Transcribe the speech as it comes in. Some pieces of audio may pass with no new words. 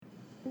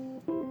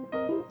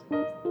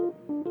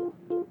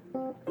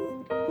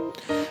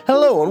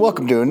Hello and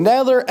welcome to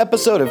another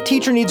episode of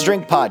Teacher Needs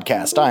Drink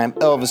Podcast. I am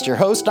Elvis, your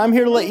host. I'm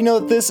here to let you know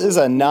that this is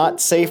a not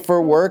safe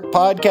for work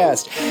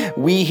podcast.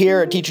 We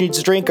here at Teacher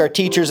Needs Drink are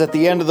teachers at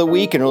the end of the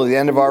week and really the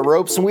end of our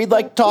ropes, and we'd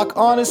like to talk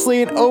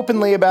honestly and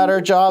openly about our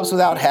jobs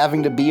without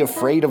having to be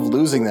afraid of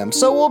losing them.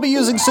 So we'll be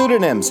using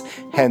pseudonyms,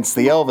 hence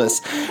the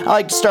Elvis. I'd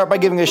like to start by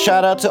giving a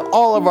shout out to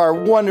all of our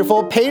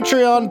wonderful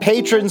Patreon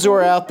patrons who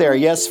are out there.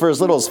 Yes, for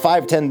as little as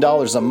 $5,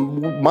 $10 a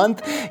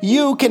month,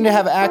 you can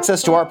have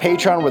access to our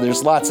Patreon where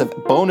there's lots of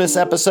bonus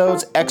episodes,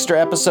 extra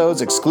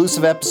episodes,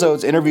 exclusive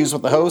episodes, interviews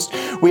with the host.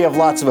 We have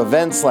lots of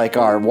events like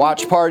our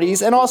watch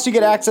parties, and also you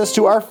get access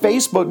to our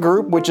Facebook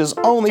group, which is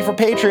only for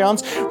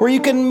Patreons, where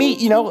you can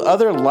meet,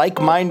 other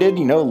like-minded,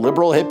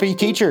 liberal hippie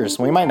teachers.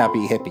 We might not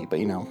be hippie, but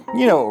you know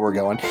where we're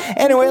going.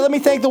 Anyway, let me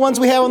thank the ones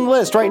we have on the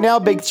list. Right now,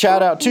 big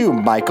shout out to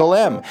Michael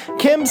M.,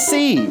 Kim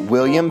C.,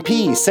 William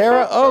P.,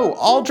 Sarah O.,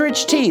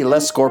 Aldrich T., La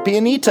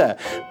Scorpionita,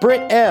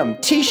 Britt M.,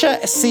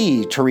 Tisha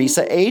C.,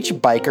 Teresa H.,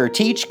 Biker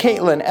Teach,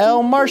 Caitlin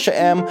L., Marsha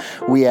M.,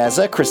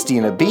 Weaza,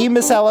 Christina B.,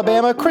 Miss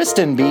Alabama,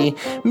 Kristen B.,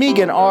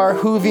 Megan R.,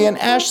 Hoovian,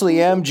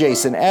 Ashley M.,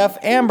 Jason F.,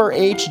 Amber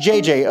H.,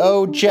 JJ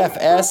O., Jeff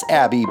S.,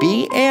 Abby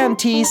B., Ann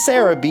T.,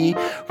 Sarah B.,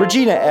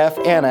 Regina F.,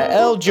 Anna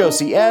L.,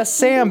 Josie S.,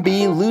 Sam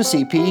B.,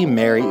 Lucy P.,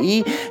 Mary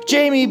E.,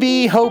 Jamie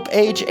B., Hope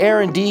H.,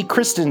 Aaron D.,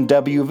 Kristen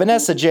W.,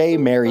 Vanessa J.,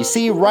 Mary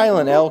C.,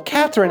 Rylan L.,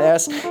 Catherine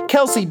S.,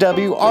 Kelsey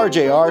W.,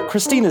 RJR,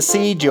 Christina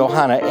C.,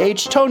 Johanna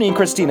H., Tony and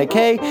Christina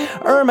K.,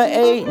 Irma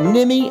A.,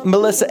 Nimi,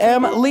 Melissa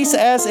M., Lisa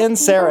S., and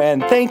Sarah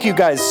N. Thank you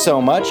guys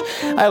so much.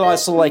 I'd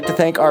also like to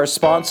thank our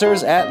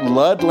sponsors at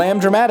Lud Lamb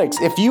Dramatics.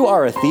 If you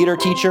are a theater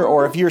teacher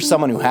or if you're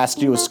someone who has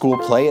to do a school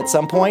play at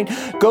some point,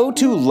 go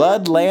to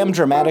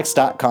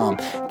ludlambdramatics.com.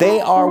 They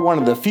are one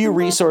of the few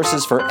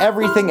resources for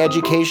everything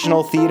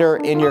educational theater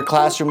in your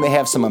classroom. They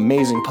have some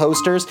amazing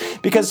posters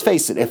because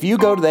face it, if you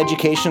go to the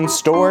education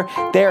store,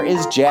 there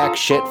is jack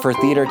shit for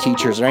theater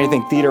teachers or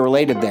anything theater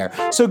related there.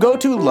 So go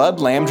to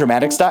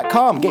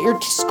ludlambdramatics.com. Get your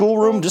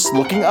schoolroom just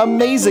looking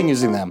amazing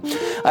using them.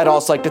 I'd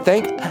also like to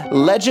thank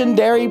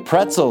Legendary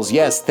Pretzels.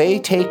 Yes, they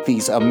take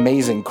these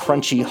amazing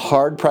crunchy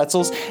hard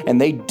pretzels and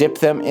they dip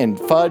them in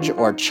fudge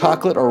or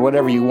chocolate or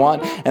whatever you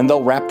want, and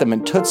they'll wrap them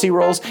in Tootsie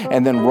Rolls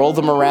and then roll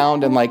them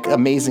around in like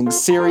amazing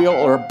cereal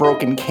or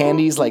broken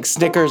candies like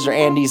Snickers or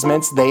Andes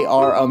Mints. They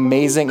are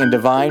amazing and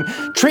divine.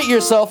 Treat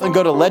yourself and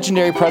go to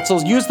Legendary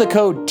Pretzels. Use the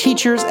code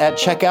TEACHERS at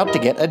checkout to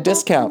get a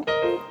discount.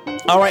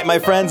 All right, my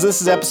friends, this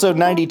is episode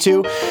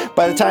 92.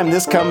 By the time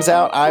this comes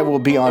out, I will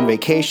be on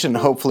vacation,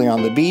 hopefully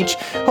on the beach.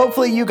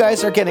 Hopefully you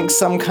guys are getting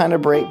some kind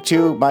of break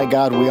too. My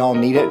God, we all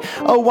need it.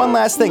 Oh, one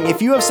last thing.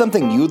 If you have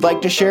something you'd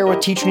like to share with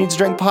Teacher Needs a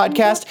Drink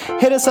Podcast,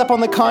 hit us up on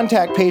the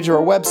contact page of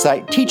our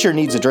website,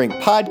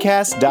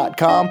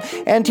 teacherneedsadrinkpodcast.com.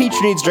 And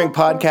Teacher Needs a Drink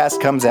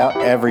Podcast comes out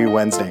every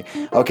Wednesday.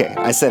 Okay,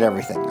 I said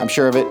everything. I'm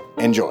sure of it.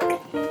 Enjoy.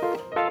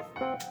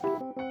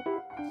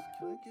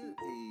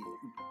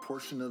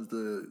 Portion of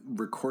the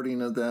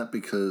recording of that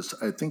because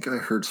I think I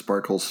heard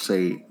Sparkles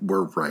say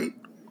we're right.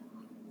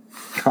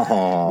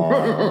 All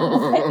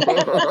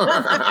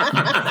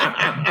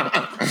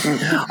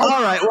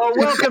right, well,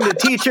 welcome to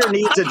Teacher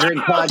Needs a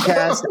Drink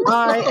Podcast.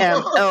 I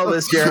am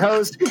Elvis, your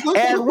host,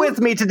 and with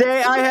me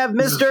today I have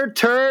Mr.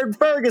 Turd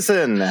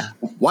Ferguson.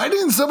 Why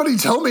didn't somebody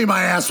tell me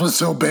my ass was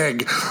so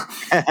big?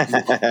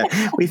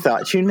 We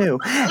thought you knew.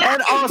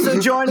 And also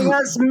joining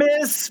us,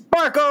 Miss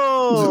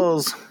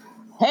Sparkles.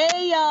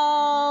 Hey,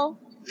 y'all.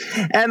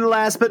 And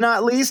last but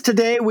not least,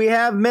 today we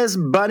have Miss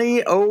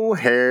Bunny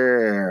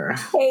O'Hare.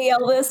 Hey,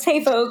 Elvis.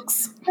 Hey,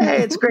 folks.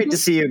 Hey, it's great to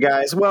see you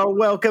guys. Well,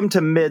 welcome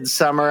to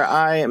Midsummer.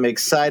 I am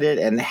excited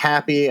and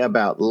happy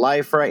about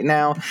life right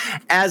now.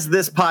 As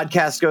this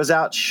podcast goes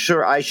out,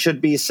 sure, I should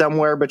be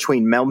somewhere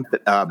between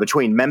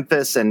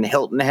Memphis and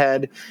Hilton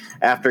Head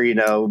after,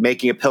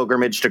 making a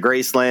pilgrimage to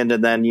Graceland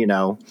and then,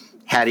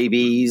 Hattie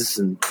B's,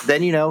 and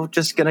then,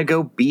 just going to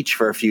go beach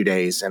for a few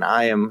days. And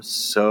I am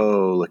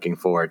so looking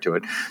forward to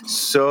it.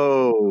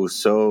 So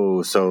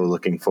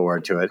looking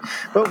forward to it.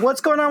 But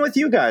what's going on with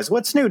you guys?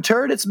 What's new,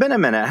 Turd? It's been a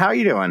minute. How are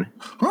you doing?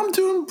 I'm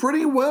doing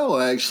pretty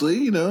well,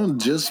 actually.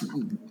 Just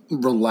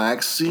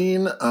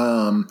relaxing.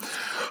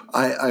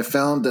 I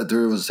found that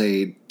there was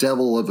a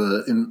devil of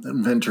an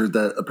inventor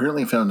that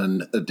apparently found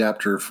an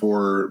adapter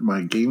for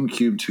my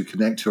GameCube to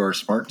connect to our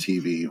smart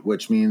TV,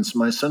 which means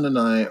my son and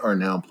I are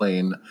now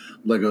playing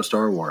Lego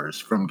Star Wars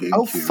from GameCube.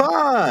 Oh,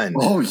 fun!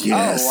 Oh,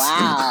 yes.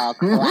 Oh,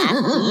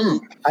 wow.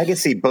 I can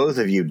see both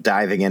of you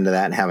diving into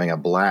that and having a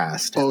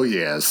blast. Oh,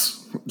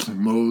 yes.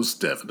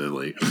 Most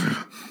definitely.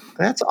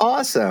 That's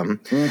awesome.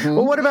 Mm-hmm.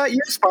 Well, what about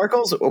you,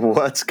 Sparkles?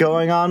 What's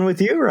going on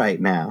with you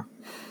right now?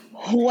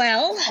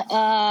 Well,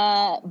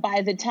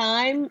 by the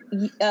time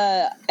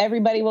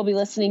everybody will be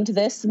listening to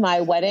this,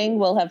 my wedding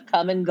will have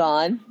come and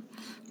gone.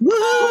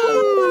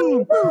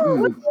 Woo!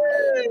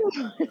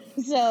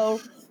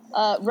 So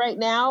right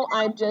now,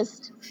 I'm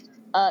just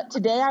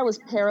today I was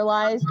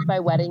paralyzed by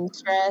wedding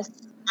stress.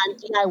 I'm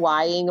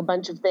DIYing a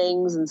bunch of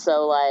things, and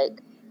so I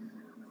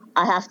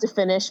have to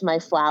finish my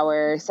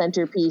flower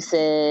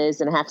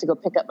centerpieces, and I have to go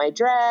pick up my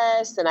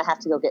dress, and I have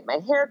to go get my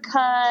hair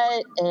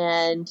cut,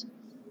 and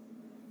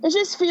it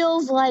just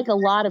feels like a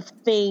lot of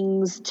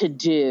things to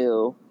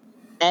do.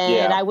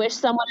 And I wish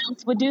someone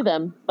else would do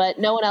them, but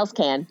no one else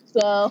can.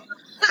 So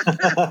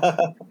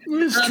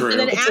It's true.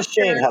 It's a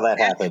shame how that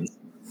happens.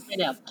 I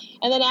know.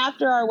 And then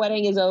after our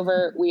wedding is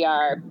over, we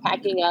are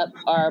packing up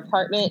our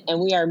apartment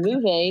and we are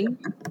moving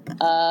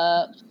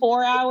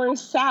 4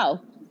 hours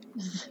south.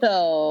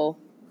 So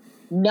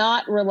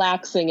not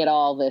relaxing at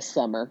all this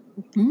summer.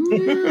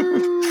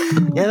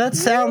 Yeah, that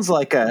sounds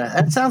like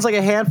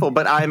a handful,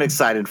 but I'm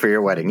excited for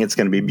your wedding. It's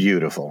going to be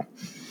beautiful.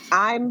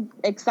 I'm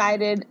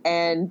excited,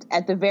 and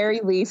at the very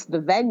least,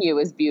 the venue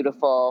is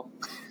beautiful.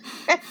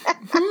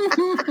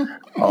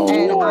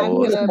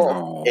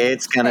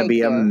 It's going to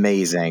be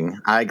amazing.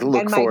 I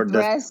look forward to.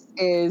 And my dress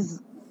is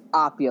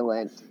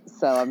opulent,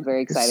 so I'm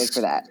very excited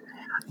for that.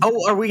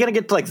 Oh, are we going to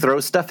get to like throw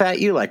stuff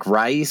at you, like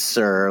rice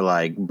or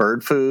like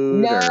bird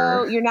food?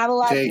 No, or you're not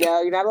allowed. Cake.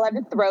 No, you're not allowed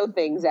to throw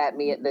things at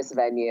me at this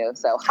venue.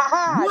 So, jokes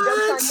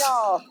on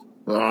y'all.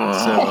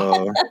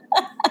 So,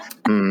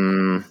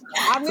 I'm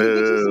going to get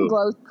you some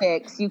glow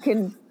sticks. You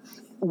can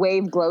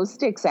wave glow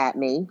sticks at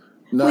me.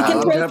 No, We can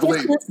I'm throw definitely.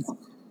 kisses.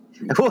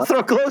 we'll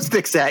throw glow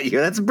sticks at you.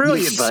 That's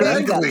brilliant, buddy.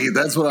 Exactly.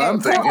 That's what I'm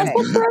We'll thinking.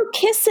 also throw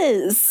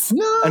kisses.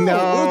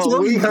 No,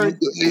 we heard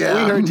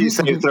you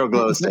say throw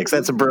glow sticks.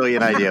 That's a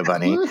brilliant idea,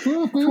 Bunny.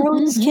 Throw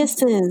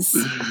kisses.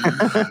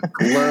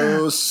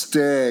 Glow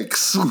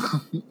sticks.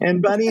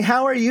 And Bunny,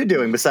 how are you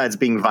doing besides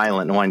being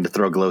violent and wanting to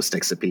throw glow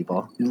sticks at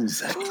people?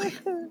 Exactly.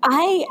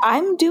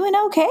 I'm doing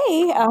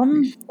okay.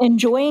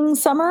 Enjoying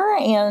summer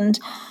and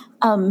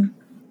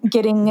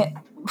getting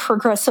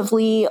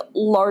progressively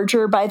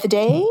larger by the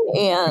day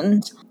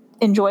and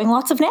enjoying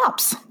lots of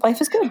naps. Life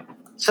is good.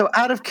 So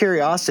out of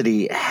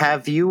curiosity,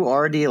 have you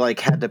already like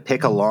had to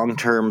pick a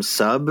long-term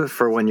sub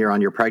for when you're on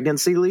your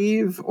pregnancy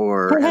leave,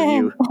 or have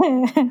you?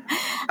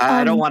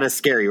 I don't want to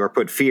scare you or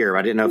put fear.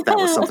 I didn't know if that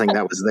was something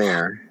that was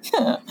there.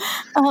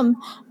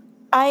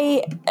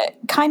 I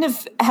kind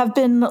of have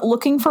been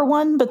looking for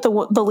one, but the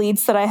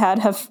leads that I had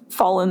have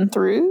fallen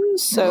through,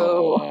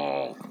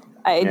 so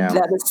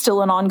that is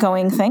still an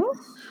ongoing thing.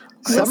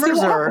 Summers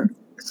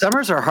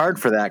are hard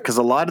for that because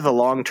a lot of the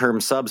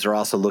long-term subs are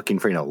also looking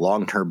for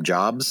long-term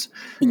jobs.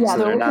 Yeah, so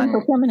they're looking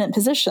for permanent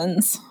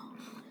positions.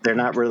 They're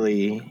not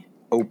really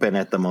open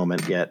at the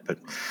moment yet, but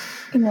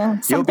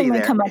something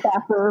may come up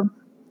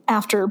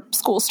after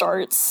school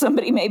starts.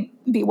 Somebody may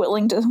be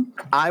willing to.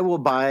 I will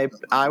buy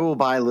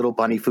little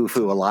Bunny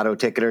Foo-Foo a lotto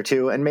ticket or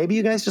two, and maybe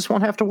you guys just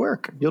won't have to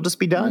work. You'll just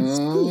be done.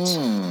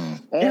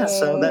 Yeah,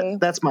 so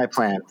that's my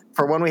plan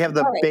for when we have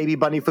the baby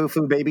Bunny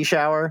Foo-Foo baby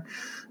shower.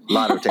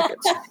 Lotto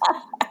tickets.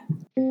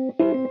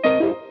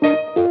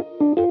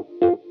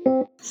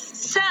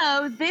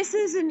 So this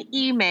is an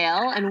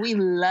email, and we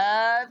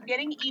love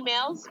getting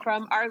emails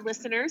from our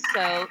listeners,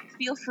 so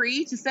feel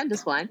free to send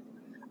us one.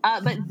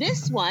 But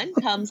this one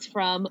comes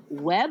from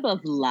Web of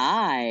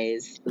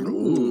Lies.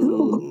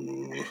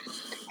 Ooh.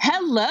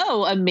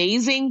 Hello,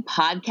 amazing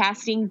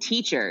podcasting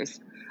teachers.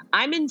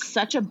 I'm in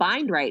such a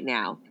bind right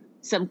now.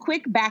 Some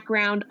quick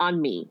background on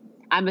me.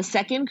 I'm a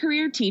second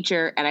career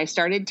teacher, and I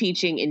started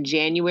teaching in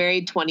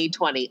January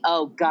 2020.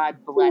 Oh, God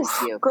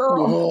bless you.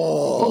 Girl.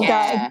 Oh,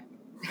 yeah.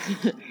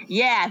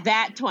 Yeah,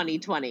 that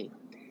 2020.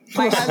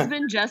 My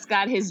husband just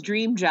got his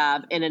dream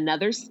job in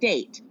another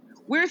state.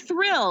 We're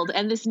thrilled,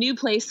 and this new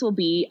place will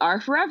be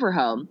our forever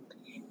home.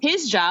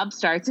 His job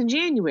starts in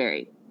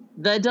January.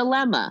 The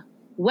dilemma.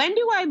 When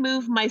do I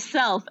move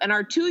myself and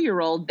our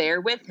 2-year-old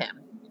there with him?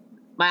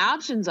 My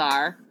options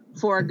are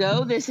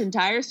forego this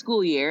entire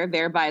school year,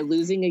 thereby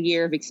losing a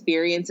year of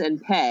experience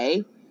and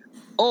pay,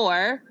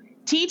 or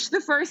teach the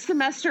first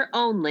semester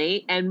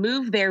only and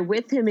move there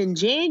with him in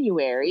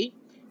January,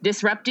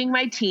 disrupting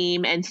my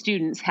team and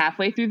students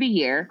halfway through the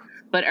year,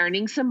 but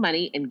earning some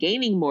money and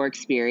gaining more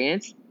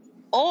experience,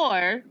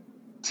 or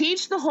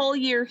teach the whole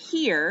year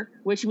here,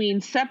 which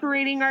means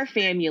separating our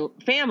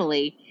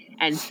family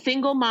and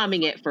single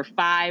momming it for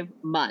 5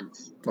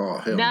 months.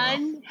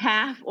 None,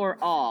 half, or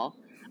all.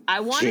 I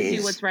want to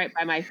do what's right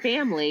by my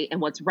family and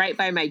what's right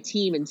by my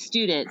team and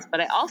students, but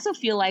I also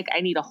feel like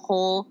I need a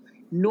whole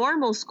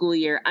normal school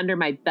year under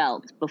my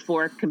belt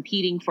before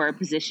competing for a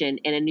position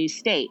in a new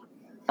state.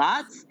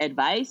 Thoughts,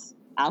 advice,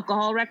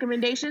 alcohol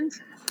recommendations?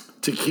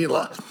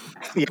 Tequila.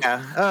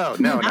 Yeah. Oh,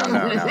 no.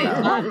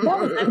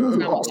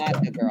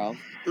 Girl.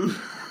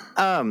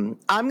 I'm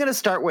going to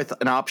start with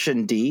an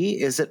option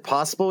D. Is it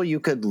possible you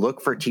could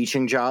look for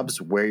teaching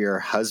jobs where your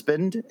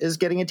husband is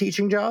getting a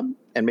teaching job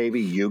and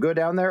maybe you go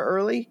down there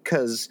early?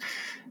 Because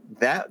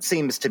that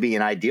seems to be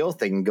an ideal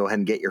thing. Go ahead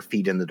and get your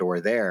feet in the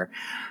door there.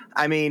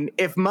 I mean,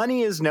 if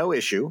money is no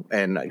issue,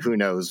 and who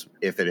knows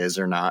if it is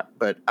or not,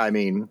 but I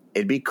mean,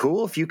 it'd be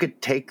cool if you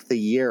could take the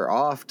year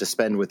off to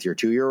spend with your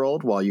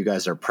 2-year-old while you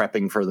guys are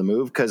prepping for the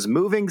move, because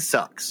moving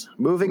sucks.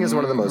 Moving is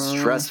one of the most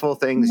stressful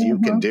things you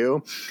can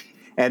do.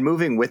 And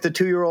moving with the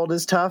 2-year-old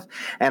is tough.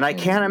 And I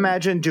can't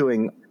imagine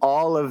doing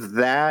all of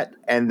that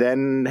and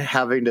then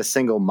having to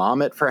single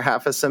mom it for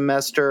half a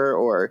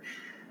semester.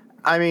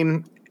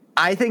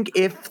 I think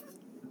if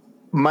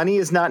money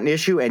is not an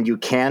issue and you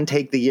can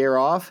take the year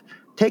off,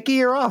 take a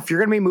year off. You're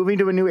going to be moving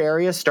to a new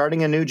area,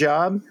 starting a new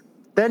job,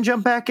 then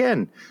jump back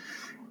in.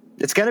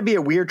 It's going to be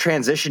a weird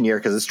transition year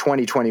because it's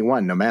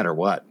 2021 no matter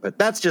what. But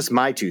that's just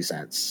my 2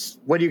 cents.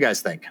 What do you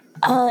guys think?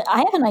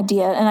 I have an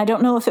idea, and I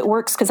don't know if it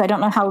works because I don't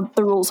know how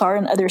the rules are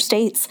in other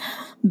states.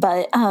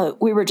 But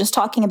we were just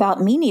talking about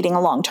me needing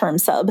a long-term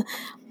sub.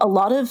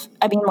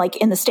 Like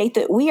in the state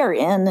that we are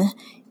in,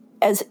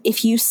 as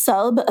if you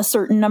sub a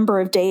certain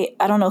number of days,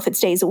 I don't know if it's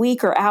days a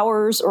week or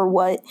hours or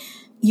what,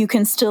 you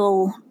can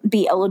still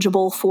be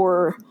eligible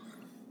for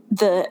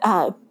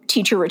the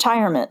teacher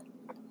retirement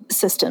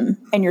system,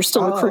 and you're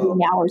still accruing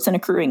hours and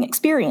accruing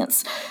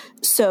experience.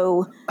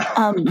 So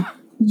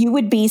you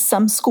would be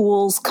some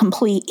school's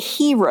complete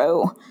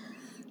hero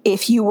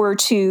if you were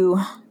to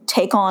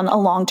take on a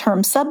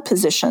long-term sub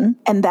position,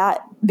 and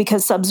that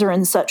because subs are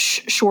in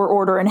such short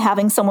order, and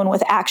having someone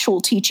with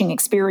actual teaching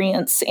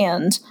experience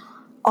and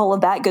all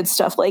of that good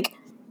stuff, like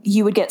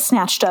you would get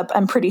snatched up,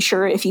 I'm pretty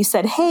sure, if you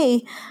said,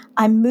 hey,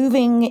 I'm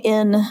moving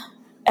in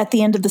at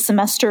the end of the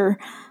semester,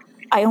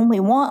 I only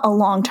want a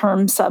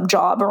long-term sub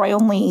job, or I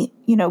only,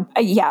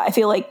 I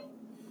feel like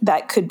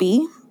that could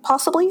be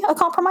possibly a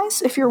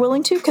compromise if you're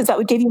willing to, because that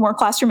would give you more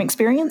classroom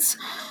experience.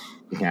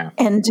 Yeah.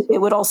 And it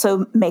would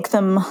also make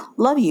them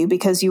love you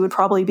because you would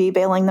probably be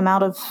bailing them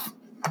out of,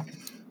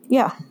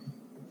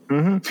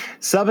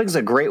 Subbing's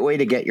a great way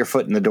to get your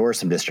foot in the door of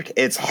some district.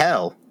 It's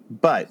hell,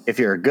 but if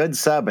you're a good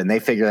sub and they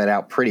figure that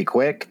out pretty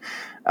quick,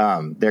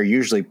 they're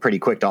usually pretty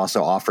quick to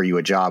also offer you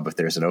a job if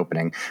there's an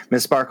opening.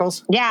 Ms.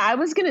 Sparkles? Yeah, I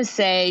was going to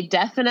say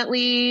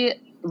definitely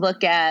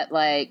look at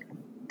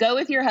go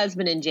with your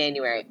husband in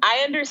January.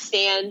 I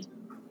understand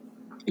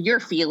your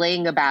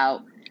feeling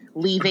about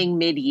leaving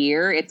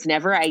mid-year. It's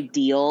never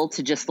ideal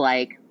to just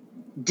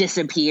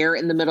disappear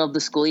in the middle of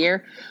the school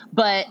year.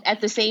 But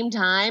at the same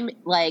time,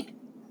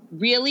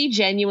 really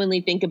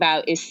genuinely think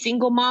about, is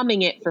single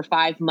momming it for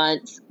 5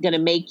 months going to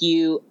make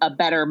you a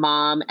better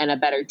mom and a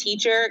better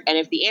teacher? And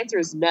if the answer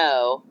is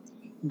no,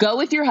 go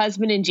with your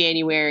husband in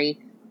January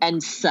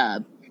and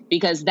sub,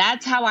 because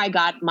that's how I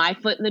got my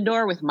foot in the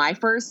door with my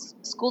first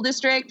school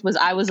district. Was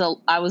I was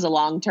a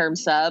long-term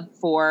sub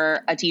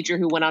for a teacher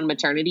who went on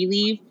maternity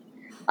leave.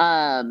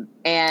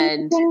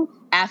 And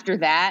after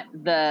that,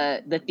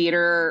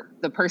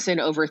 the person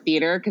over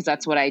theater, because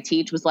that's what I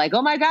teach, was like,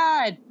 oh my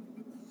God,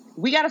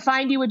 we got to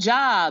find you a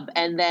job.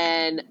 And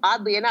then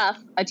oddly enough,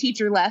 a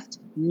teacher left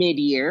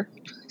mid-year.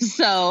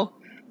 So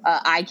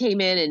I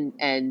came in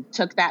and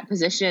took that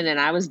position, and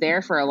I was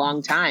there for a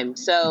long time.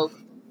 So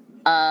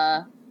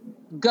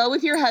go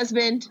with your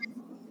husband,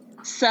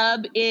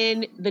 sub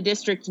in the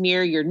district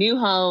near your new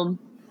home,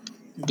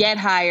 get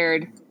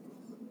hired,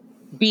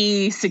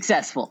 be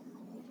successful.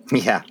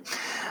 Yeah.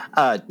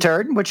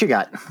 Turd, what you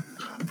got?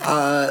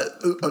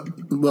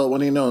 Well, what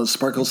do you know?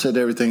 Sparkle said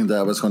everything that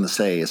I was going to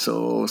say,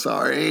 so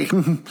sorry.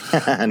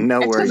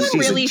 No worries.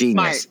 She's really a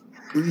genius.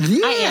 Smart.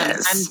 Yes. I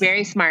am. I'm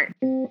very smart.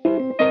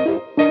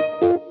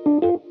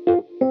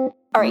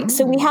 All right,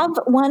 so we have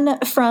one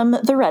from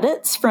the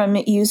Reddits from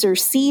user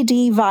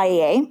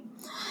CDVIA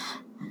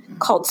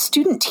called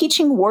Student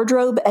Teaching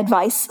Wardrobe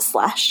Advice /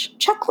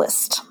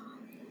 Checklist.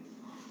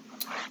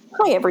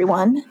 Hi,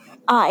 everyone.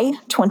 I,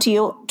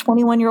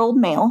 21-year-old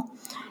male,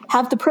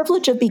 have the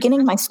privilege of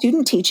beginning my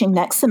student teaching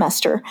next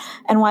semester,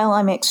 and while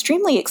I'm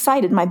extremely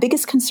excited, my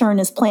biggest concern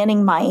is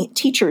planning my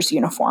teacher's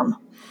uniform.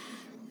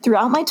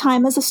 Throughout my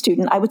time as a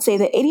student, I would say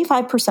that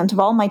 85% of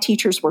all my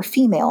teachers were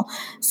female,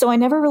 so I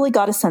never really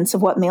got a sense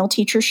of what male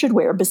teachers should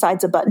wear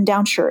besides a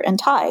button-down shirt and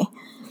tie.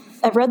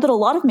 I've read that a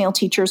lot of male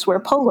teachers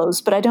wear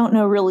polos, but I don't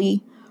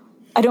really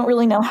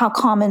know how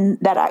common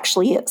that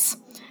actually is.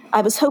 I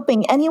was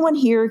hoping anyone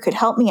here could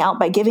help me out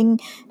by giving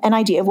an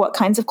idea of what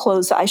kinds of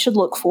clothes I should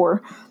look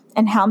for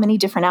and how many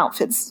different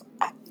outfits,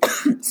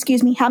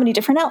 how many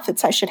different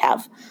outfits I should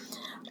have.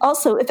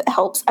 Also, if it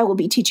helps, I will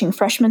be teaching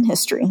freshman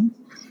history.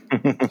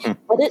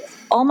 What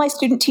all my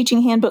student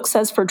teaching handbook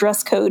says for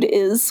dress code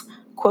is,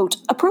 quote,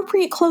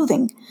 appropriate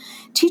clothing.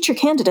 Teacher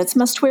candidates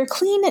must wear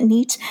clean,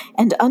 neat,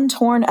 and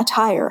untorn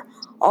attire.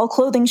 All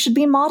clothing should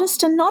be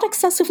modest and not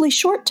excessively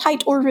short,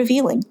 tight, or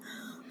revealing.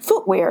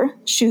 Footwear,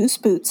 shoes,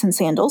 boots, and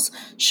sandals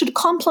should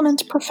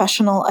complement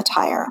professional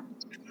attire.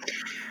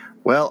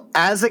 Well,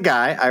 as a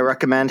guy, I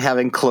recommend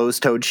having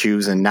closed-toed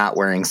shoes and not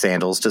wearing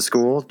sandals to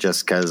school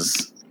just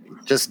because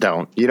just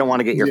don't. You don't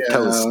want to get your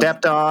toes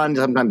stepped on.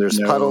 Sometimes there's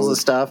puddles and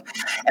stuff.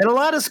 And a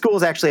lot of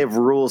schools actually have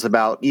rules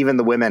about even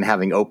the women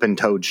having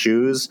open-toed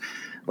shoes.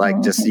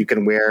 Just you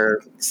can wear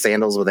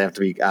sandals, but they have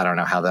to be, I don't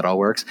know how that all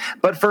works.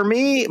 But for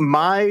me,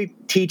 my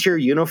teacher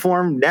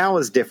uniform now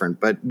is different.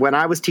 But when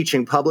I was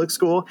teaching public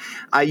school,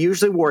 I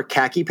usually wore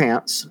khaki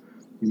pants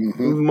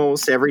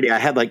most every day. I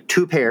had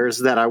 2 pairs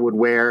that I would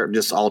wear,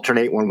 just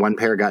alternate when one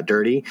pair got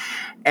dirty.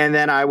 And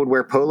then I would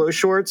wear polo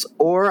shorts,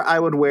 or I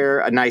would wear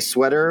a nice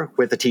sweater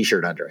with a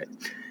t-shirt under it.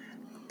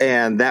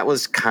 And that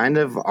was kind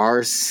of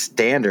our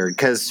standard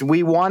because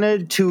we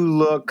wanted to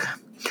look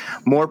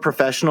more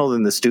professional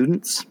than the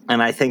students.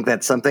 And I think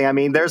that's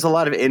something, there's a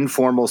lot of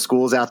informal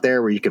schools out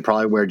there where you could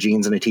probably wear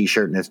jeans and a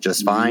t-shirt and it's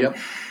just fine. Yep.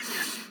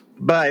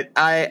 But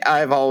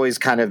I've always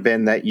kind of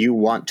been that you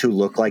want to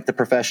look like the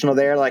professional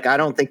there. Like, I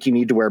don't think you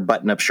need to wear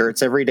button-up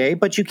shirts every day,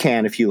 but you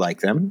can if you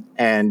like them.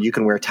 And you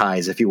can wear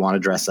ties if you want to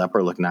dress up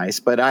or look nice.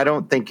 But I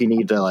don't think you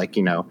need to, like,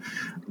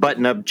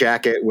 button-up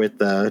jacket with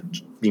the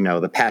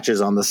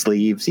patches on the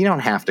sleeves. You don't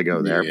have to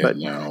go there. Yeah, but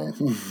no.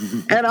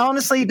 And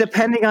honestly,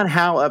 depending on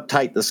how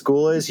uptight the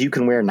school is, you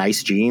can wear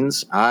nice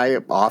jeans. I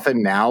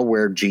often now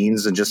wear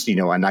jeans and just,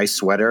 a nice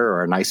sweater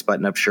or a nice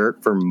button-up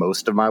shirt for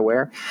most of my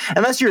wear.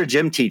 Unless you're a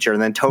gym teacher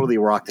and then totally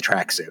rock the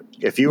tracksuit.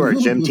 If you are a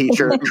gym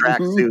teacher,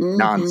 tracksuit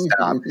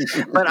nonstop.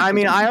 But I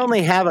mean, I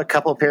only have a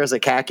couple pairs of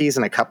khakis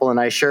and a couple of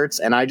nice shirts,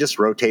 and I just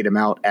rotate them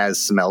out as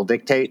smell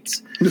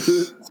dictates.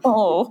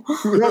 Oh.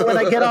 Well, when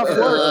I get off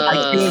work,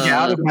 I change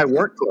out of my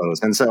work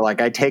clothes. And so,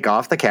 like, I take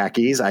off the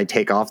khakis, I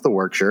take off the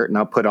work shirt, and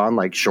I'll put on,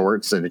 like,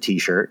 shorts and a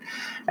T-shirt.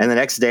 And the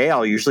next day,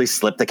 I'll usually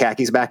slip the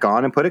khakis back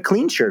on and put a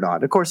clean shirt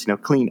on. Of course,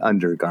 clean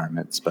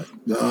undergarments. But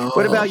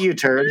what about you,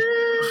 Turd?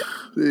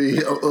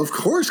 Of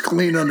course,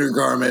 clean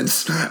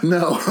undergarments.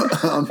 No.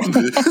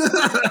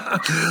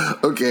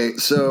 Okay,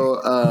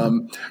 so,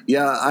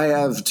 I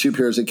have 2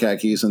 pairs of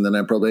khakis, and then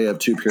I probably have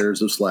 2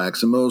 pairs of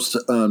slacks. And most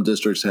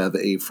districts have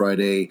a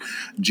Friday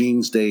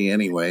jeans day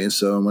anyway,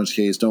 so in which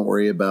case, don't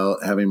worry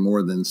about having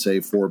more than, say,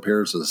 4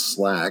 pairs of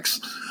slacks.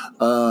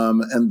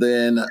 And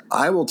then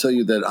I will tell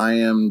you that I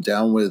am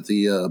down with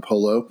the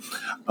polo.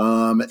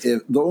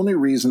 If the only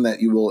reason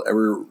that you will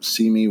ever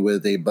see me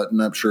with a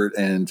button-up shirt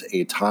and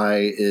a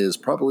tie is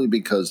probably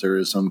because there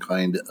is some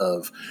kind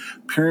of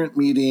parent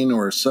meeting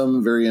or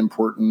some very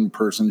important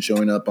person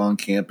showing up on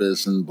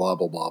campus and blah,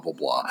 blah, blah, blah,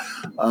 blah.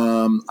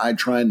 I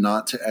try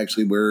not to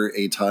actually wear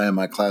a tie in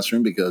my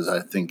classroom because I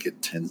think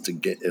it tends to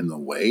get in the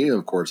way.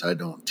 Of course, I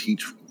don't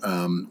teach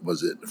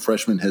was it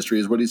freshman history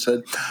is what he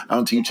said? I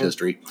don't teach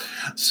history.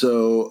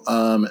 So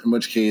in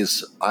which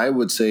case I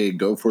would say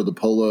go for the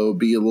polo,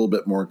 be a little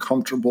bit more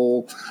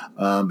comfortable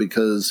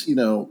because,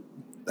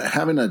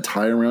 having a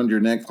tie around your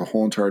neck the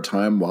whole entire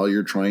time while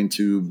you're trying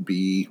to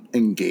be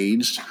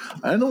engaged,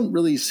 I don't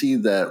really see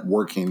that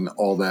working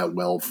all that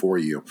well for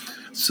you.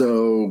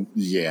 So,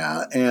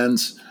 yeah. And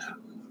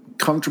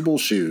comfortable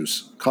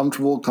shoes.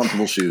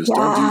 Comfortable shoes.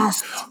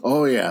 Yes.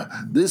 Oh yeah.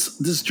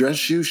 This dress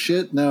shoe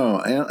shit? No.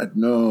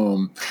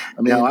 No.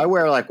 I mean, I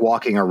wear like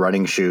walking or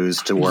running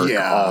shoes to work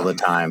all the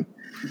time.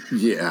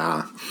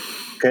 Yeah.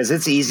 Because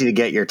it's easy to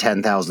get your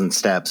 10,000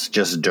 steps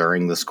just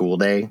during the school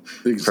day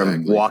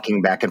from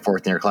walking back and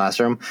forth in your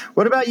classroom.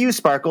 What about you,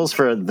 Sparkles,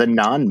 for the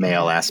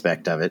non-male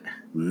aspect of it?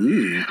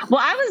 Ooh.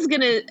 Well, I was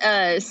going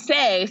to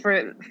say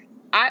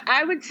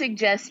I would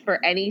suggest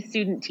for any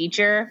student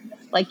teacher,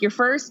 like your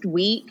first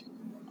week,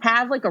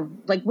 have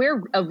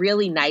wear a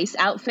really nice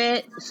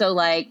outfit. So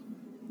like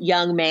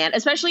young man,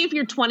 especially if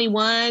you're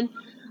 21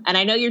 and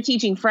I know you're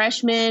teaching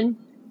freshmen,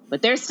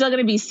 but there's still going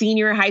to be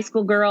senior high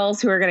school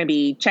girls who are going to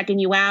be checking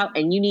you out,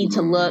 and you need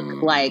to look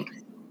like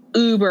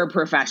uber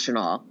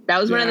professional.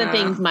 That was one of the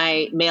things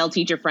my male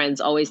teacher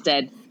friends always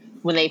said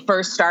when they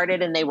first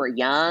started and they were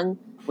young,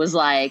 was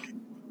like,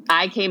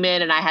 I came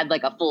in and I had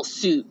like a full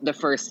suit the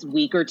first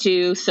week or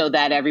two so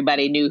that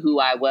everybody knew who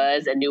I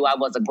was and knew I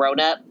was a grown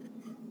up.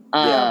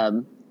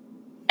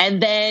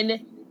 And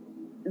then,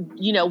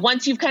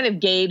 once you've kind of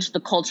gauged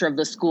the culture of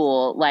the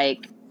school,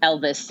 like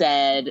Elvis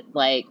said,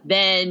 like,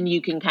 then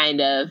you can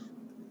kind of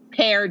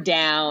pare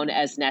down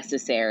as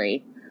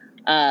necessary.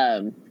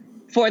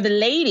 For the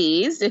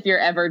ladies, if you're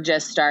ever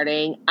just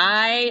starting,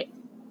 I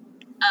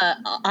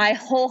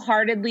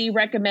wholeheartedly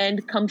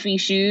recommend comfy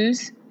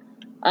shoes.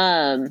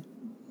 I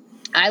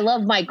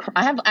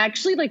have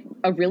actually like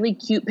a really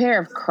cute pair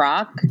of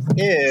Croc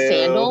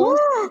sandals.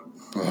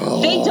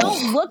 They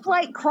don't look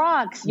like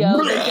Crocs,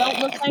 yo. They don't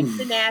look like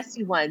the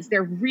nasty ones.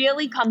 They're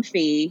really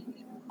comfy.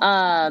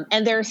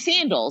 And they're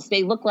sandals.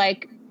 They look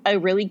like a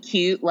really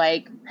cute,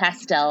 like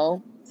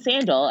pastel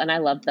sandal, and I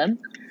love them.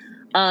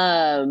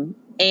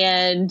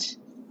 And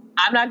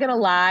I'm not gonna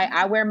lie,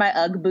 I wear my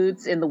UGG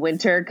boots in the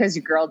winter because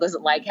your girl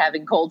doesn't like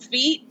having cold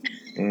feet.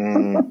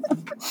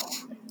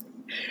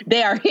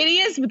 They are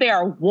hideous, but they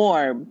are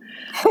warm.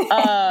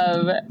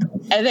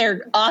 And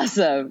they're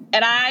awesome.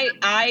 And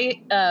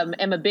I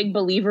am a big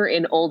believer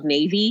in Old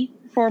Navy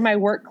for my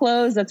work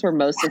clothes. That's where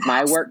most of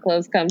my work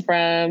clothes come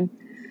from.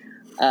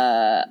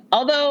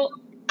 Although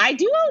I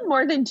do own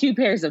more than 2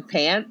 pairs of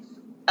pants,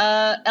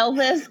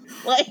 Elvis.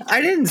 Like,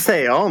 I didn't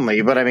say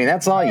only, but I mean,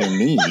 that's all you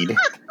need.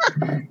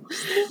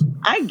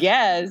 I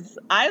guess.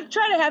 I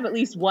try to have at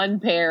least 1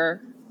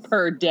 pair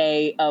per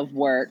day of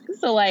work.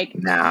 So like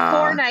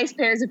 4 nice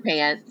pairs of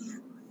pants.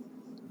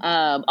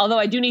 Although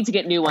I do need to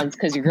get new ones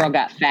because your girl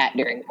got fat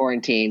during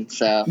quarantine.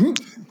 So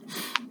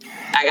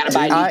I got to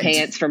buy new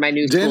pants for my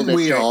new school district.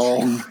 Didn't we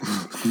all?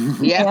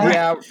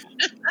 Yeah.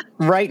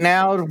 Right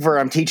now, where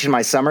I'm teaching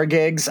my summer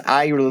gigs,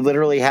 I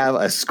literally have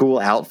a school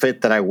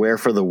outfit that I wear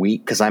for the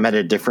week because I'm at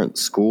a different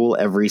school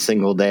every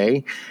single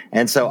day.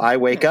 And so I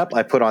wake up,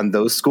 I put on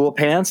those school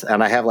pants,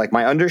 and I have like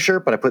my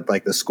undershirt, but I put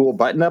like the school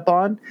button up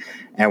on.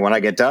 And when I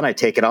get done, I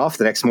take it off.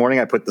 The next morning,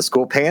 I put the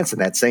school pants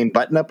and that same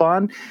button up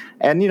on.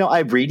 And, I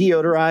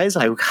re-deodorize,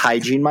 I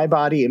hygiene my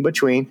body in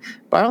between.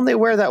 But I only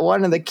wear that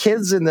one, and the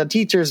kids and the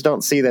teachers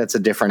don't see that's a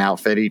different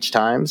outfit each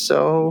time.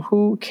 So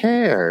who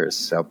cares?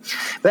 So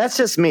that's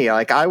just me.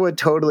 Like, I would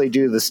totally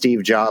do the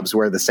Steve Jobs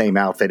wear the same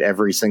outfit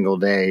every single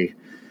day.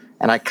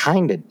 And I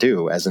kind of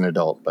do as an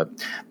adult. But,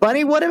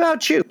 Bunny, what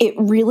about you? It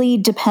really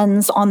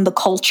depends on the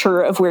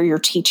culture of where you're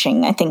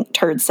teaching, I think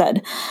Turd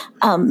said.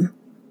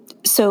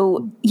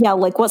 So, yeah,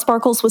 like what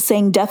Sparkles was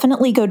saying,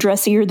 definitely go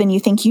dressier than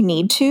you think you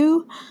need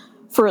to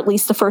for at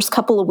least the first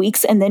couple of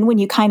weeks. And then when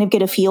you kind of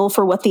get a feel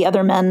for what the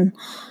other men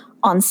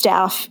on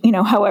staff,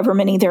 however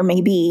many there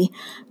may be,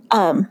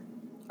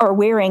 are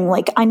wearing,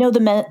 like I know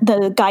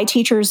the guy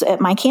teachers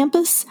at my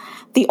campus,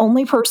 the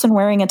only person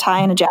wearing a tie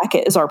and a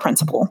jacket is our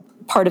principal.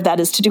 Part of that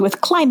is to do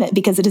with climate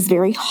because it is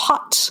very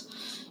hot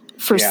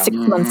for 6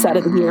 months out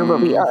of the year where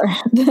we are.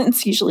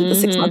 It's usually the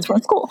 6 months we're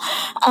in school.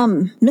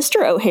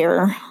 Mr.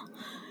 O'Hare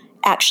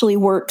actually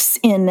works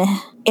in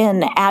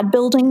an ad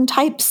building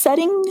type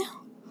setting.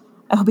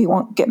 I hope he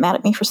won't get mad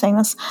at me for saying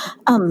this.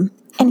 And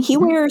he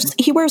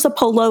wears a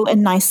polo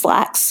and nice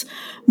slacks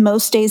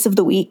most days of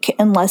the week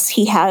unless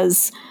he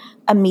has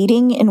a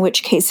meeting, in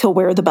which case he'll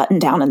wear the button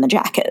down and the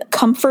jacket.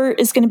 Comfort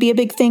is going to be a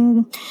big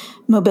thing.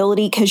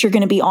 Mobility, because you're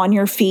going to be on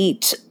your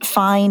feet.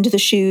 Find the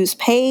shoes.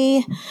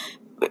 Pay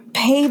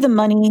the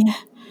money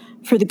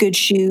for the good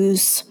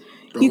shoes.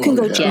 You can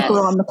go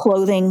cheaper on the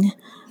clothing,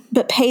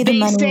 but pay the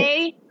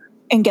money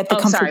and get the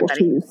comfortable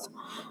shoes.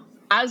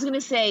 I was going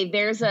to say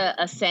there's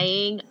a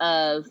saying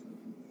of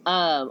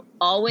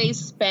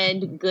always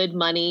spend good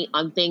money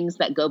on things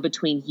that go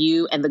between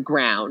you and the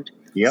ground.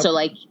 Yep. So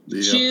like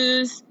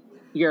shoes,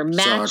 your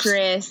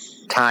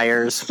mattress,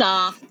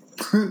 socks,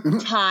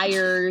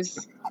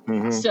 tires.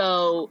 Mm-hmm.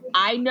 So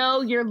I know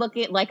you're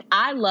looking like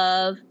I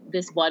love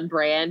this one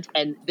brand,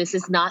 and this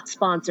is not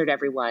sponsored,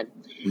 everyone.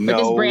 No.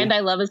 But this brand I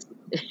love is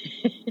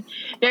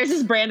there's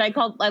this brand I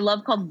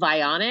love called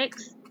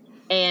Vionics.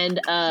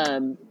 And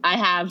I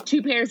have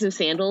 2 pairs of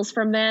sandals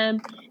from them.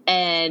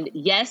 And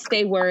yes,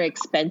 they were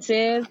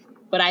expensive,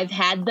 but I've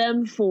had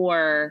them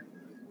for,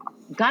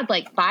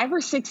 like 5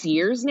 or 6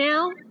 years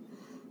now.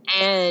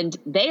 And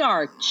they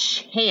are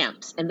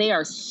champs, and they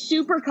are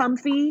super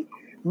comfy.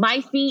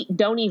 My feet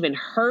don't even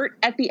hurt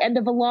at the end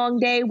of a long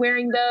day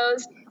wearing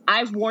those.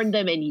 I've worn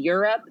them in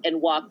Europe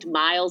and walked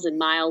miles and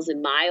miles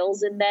and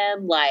miles in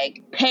them.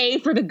 Like, pay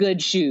for the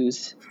good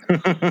shoes.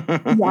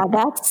 Yeah,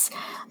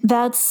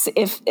 that's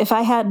if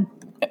I had,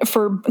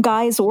 for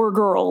guys or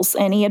girls,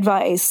 any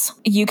advice,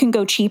 you can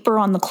go cheaper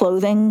on the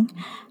clothing.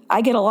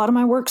 I get a lot of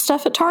my work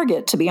stuff at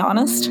Target, to be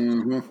honest.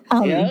 Mm-hmm.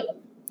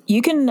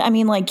 You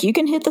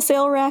can hit the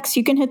sale racks,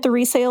 you can hit the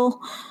resale,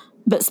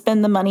 but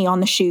spend the money on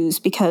the shoes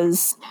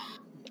because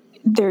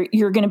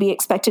you're going to be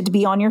expected to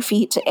be on your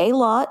feet a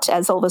lot.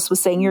 As Elvis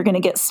was saying, you're going to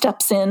get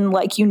steps in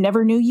like you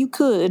never knew you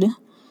could,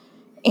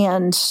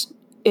 and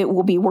it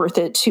will be worth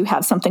it to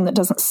have something that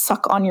doesn't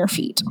suck on your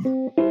feet.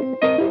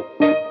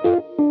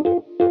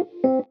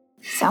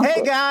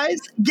 Hey guys,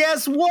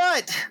 guess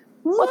what?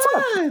 What's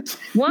up?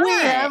 What? We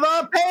have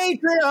a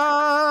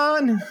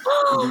Patreon.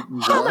 Oh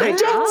my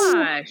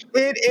gosh.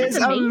 It is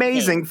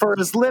amazing. For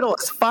as little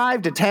as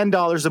 $5 to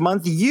 $10 a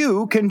month,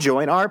 you can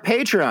join our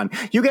Patreon.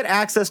 You get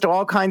access to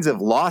all kinds of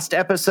lost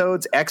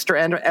episodes,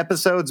 extra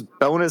episodes,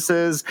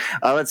 bonuses,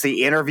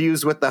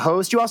 interviews with the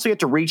host. You also get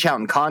to reach out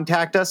and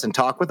contact us and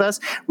talk with us.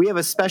 We have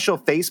a special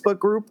Facebook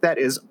group that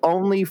is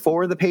only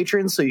for the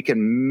patrons, so you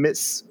can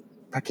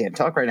I can't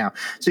talk right now.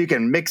 So you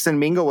can mix and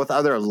mingle with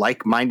other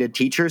like-minded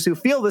teachers who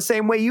feel the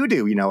same way you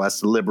do,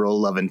 us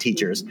liberal-loving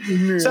teachers.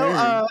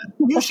 So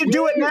you should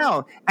do it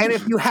now. And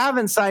if you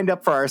haven't signed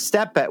up for our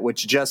Step Bet,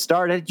 which just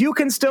started, you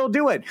can still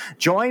do it.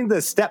 Join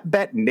the Step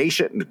Bet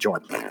Nation.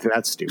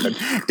 That's stupid.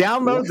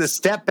 Download the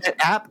Step Bet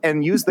app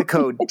and use the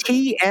code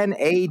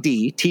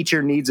TNAD,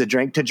 Teacher Needs a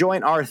Drink, to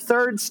join our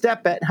 3rd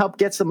Step Bet and help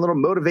get some little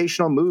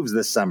motivational moves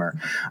this summer.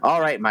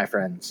 All right, my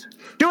friends.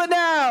 Do it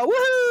now!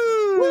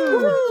 Woohoo!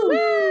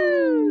 Woohoo!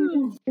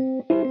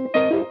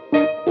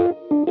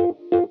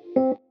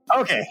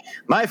 Okay,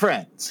 my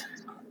friends,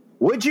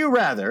 would you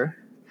rather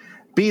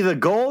be the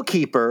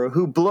goalkeeper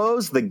who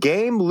blows the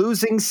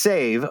game-losing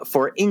save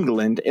for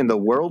England in the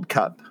World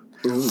Cup,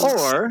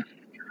 or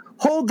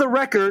hold the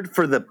record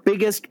for the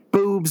biggest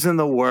boobs in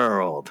the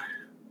world?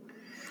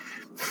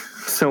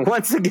 So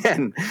once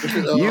again,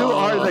 you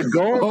are the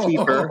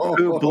goalkeeper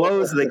who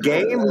blows the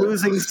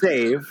game-losing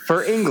save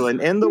for England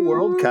in the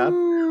World Cup,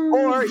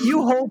 or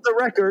you hold the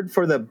record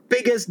for the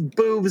biggest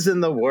boobs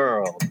in the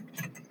world.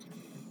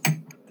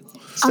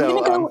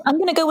 So, I'm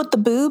gonna go with the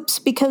boobs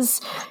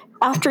because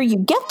after you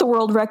get the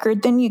world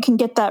record, then you can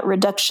get that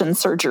reduction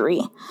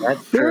surgery.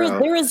 That's true.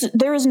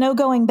 There is no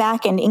going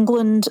back, and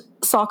England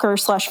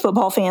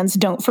soccer/football fans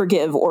don't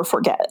forgive or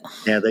forget.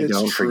 Yeah, they It's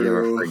don't forgive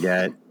or true.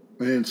 forget.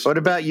 It's, What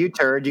about you,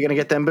 Turd? You going to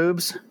get them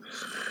boobs?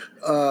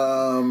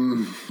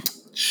 I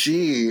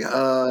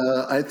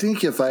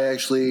think if I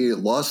actually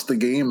lost the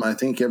game, I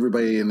think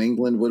everybody in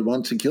England would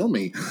want to kill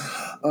me.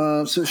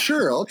 So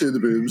sure, I'll do the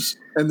boobs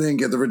and then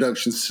get the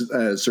reduction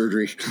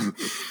surgery.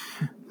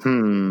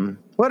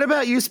 What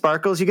about you,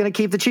 Sparkles? You going to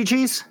keep the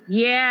chi-chis?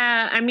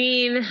 Yeah, I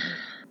mean,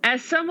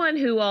 as someone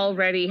who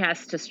already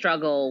has to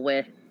struggle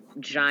with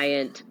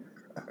giant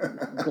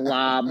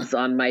globs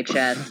on my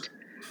chest,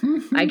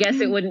 I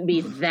guess it wouldn't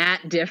be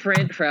that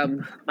different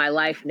from my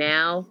life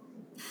now.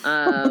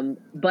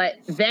 But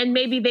then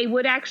maybe they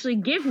would actually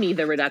give me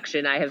the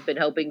reduction I have been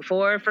hoping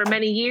for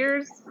many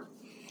years.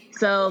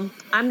 So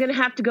I'm going to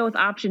have to go with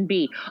option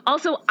B.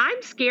 Also,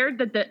 I'm scared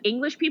that the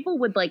English people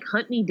would like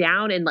hunt me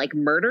down and like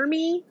murder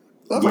me.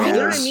 Of You know what I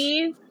course.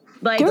 mean?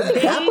 Like There would be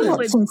they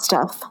ambulance would, and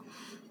stuff.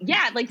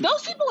 yeah, like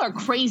those people are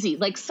crazy.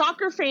 Like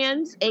soccer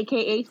fans,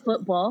 aka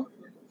football,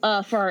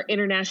 for our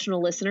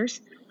international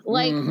listeners,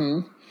 like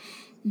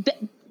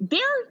they're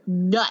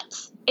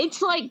nuts.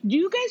 It's like, do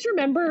you guys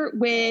remember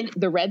when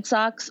the Red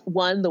Sox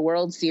won the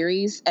World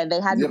Series and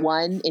they hadn't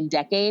won in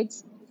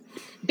decades?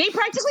 They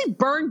practically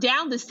burned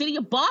down the city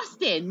of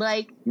Boston.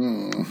 Like,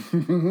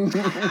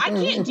 I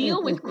can't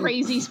deal with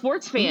crazy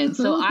sports fans,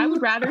 so I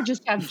would rather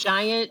just have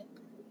giant,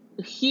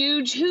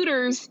 huge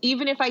Hooters,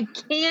 even if I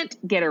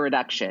can't get a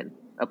reduction.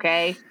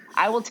 Okay,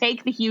 I will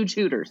take the huge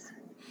Hooters.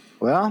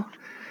 Well,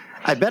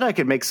 I bet I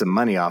could make some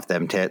money off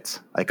them tits.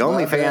 Like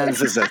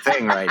OnlyFans is a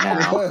thing right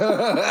now.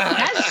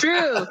 That's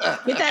true.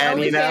 Get that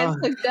And, you know,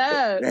 OnlyFans hooked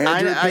up.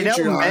 I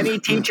know many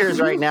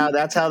teachers right now,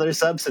 that's how they're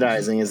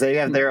subsidizing, is they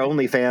have their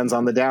OnlyFans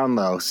on the down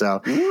low.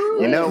 So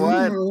you know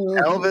what?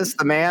 Elvis,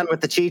 the man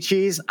with the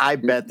chi-chis, I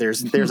bet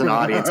there's an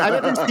audience. I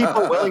bet there's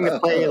people willing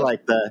to pay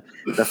like the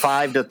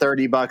 $5 to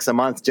 $30 a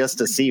month just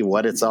to see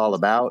what it's all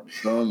about.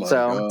 Oh my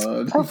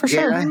God. Oh, for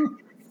sure. Yeah.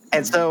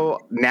 And so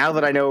now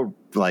that I know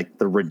like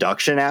the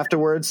reduction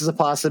afterwards is a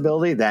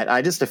possibility, that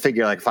I just to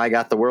figure like if I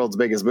got the world's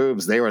biggest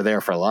boobs, they were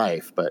there for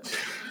life. But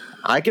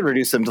I could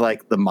reduce them to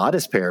like the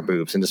modest pair of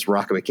boobs and just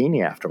rock a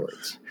bikini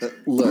afterwards.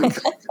 Look,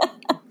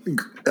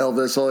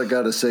 Elvis, all I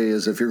got to say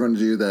is if you're going to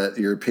do that,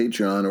 your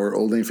Patreon or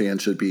OnlyFans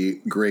should be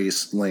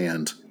Grace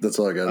Land. That's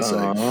all I got to say.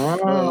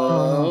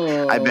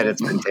 I bet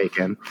it's been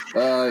taken.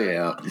 Oh,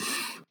 yeah.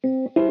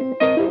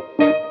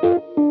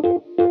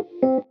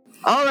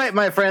 All right,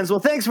 my friends. Well,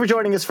 thanks for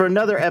joining us for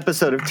another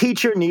episode of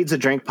Teacher Needs a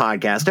Drink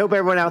podcast. I hope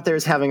everyone out there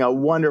is having a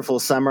wonderful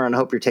summer and I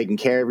hope you're taking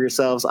care of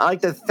yourselves. I'd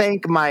like to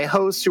thank my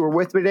hosts who were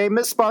with me today.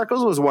 Miss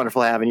Sparkles, it was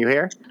wonderful having you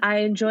here. I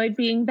enjoyed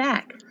being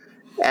back.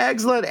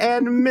 Excellent.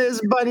 And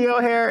Ms. Bunny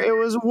O'Hare, it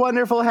was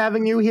wonderful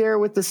having you here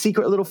with the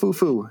secret little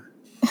foo-foo.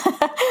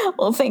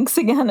 Well, thanks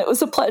again. It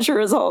was a pleasure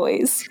as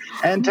always.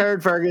 And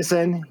Turd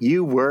Ferguson,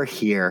 you were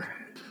here.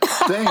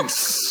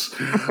 Thanks.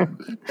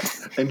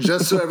 And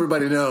just so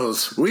everybody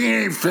knows, we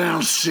ain't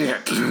found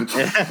shit.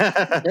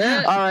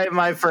 All right,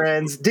 my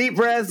friends. Deep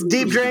breaths,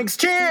 deep drinks.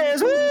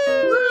 Cheers. Woo!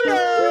 Yay!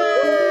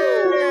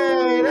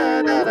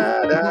 Da, da,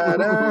 da, da,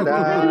 da,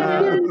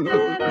 da.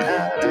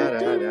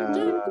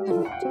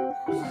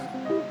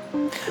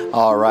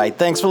 All right.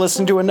 Thanks for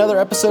listening to another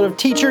episode of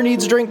Teacher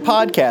Needs a Drink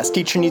podcast.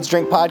 Teacher Needs a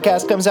Drink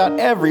podcast comes out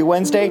every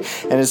Wednesday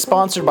and is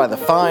sponsored by the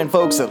fine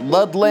folks at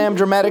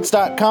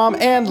LudlamDramatics.com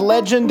and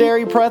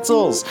Legendary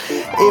Pretzels.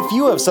 If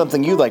you have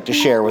something you'd like to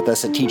share with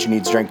us at Teacher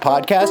Needs a Drink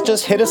podcast,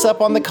 just hit us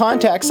up on the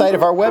contact site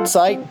of our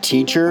website,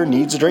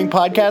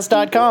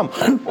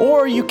 teacherneedsadrinkpodcast.com.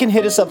 Or you can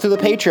hit us up through the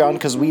Patreon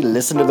because we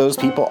listen to those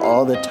people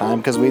all the time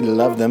because we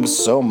love them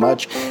so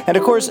much. And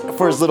of course,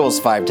 for as little as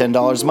 $5,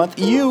 $10 a month,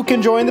 you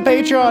can join the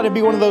Patreon and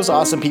be one of those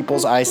awesome people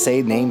I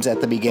say names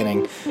at the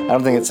beginning. I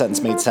don't think that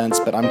sentence made sense,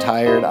 but I'm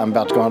tired. I'm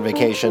about to go on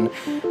vacation.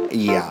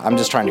 Yeah, I'm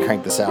just trying to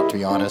crank this out, to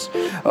be honest.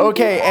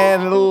 Okay,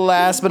 and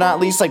last but not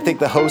least, I'd like to thank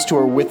the hosts who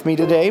are with me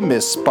today,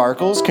 Miss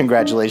Sparkles.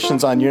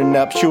 Congratulations on your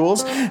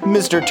nuptials.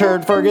 Mr.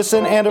 Turd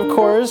Ferguson, and of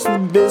course,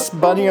 Miss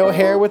Bunny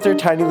O'Hare with her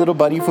tiny little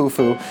bunny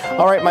foo-foo.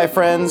 All right, my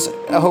friends,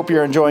 I hope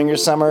you're enjoying your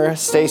summer.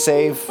 Stay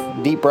safe.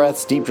 Deep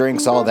breaths, deep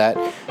drinks, all that.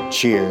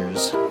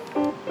 Cheers.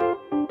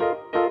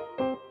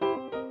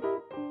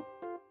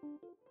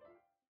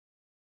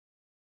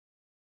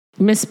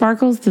 Miss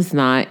Sparkles does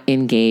not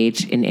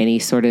engage in any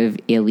sort of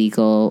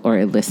illegal or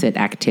illicit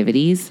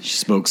activities. She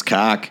smokes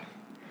cock.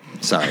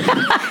 Sorry.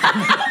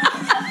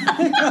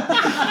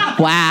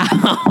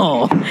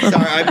 Wow.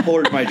 Sorry, I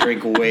poured my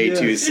drink way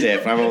too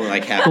stiff. I'm only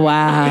like half.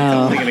 Wow. It's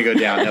only going to go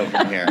downhill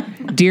from here.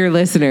 Dear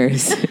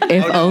listeners,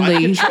 if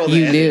only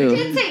you knew.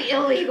 Didn't say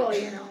illegal,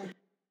 you know.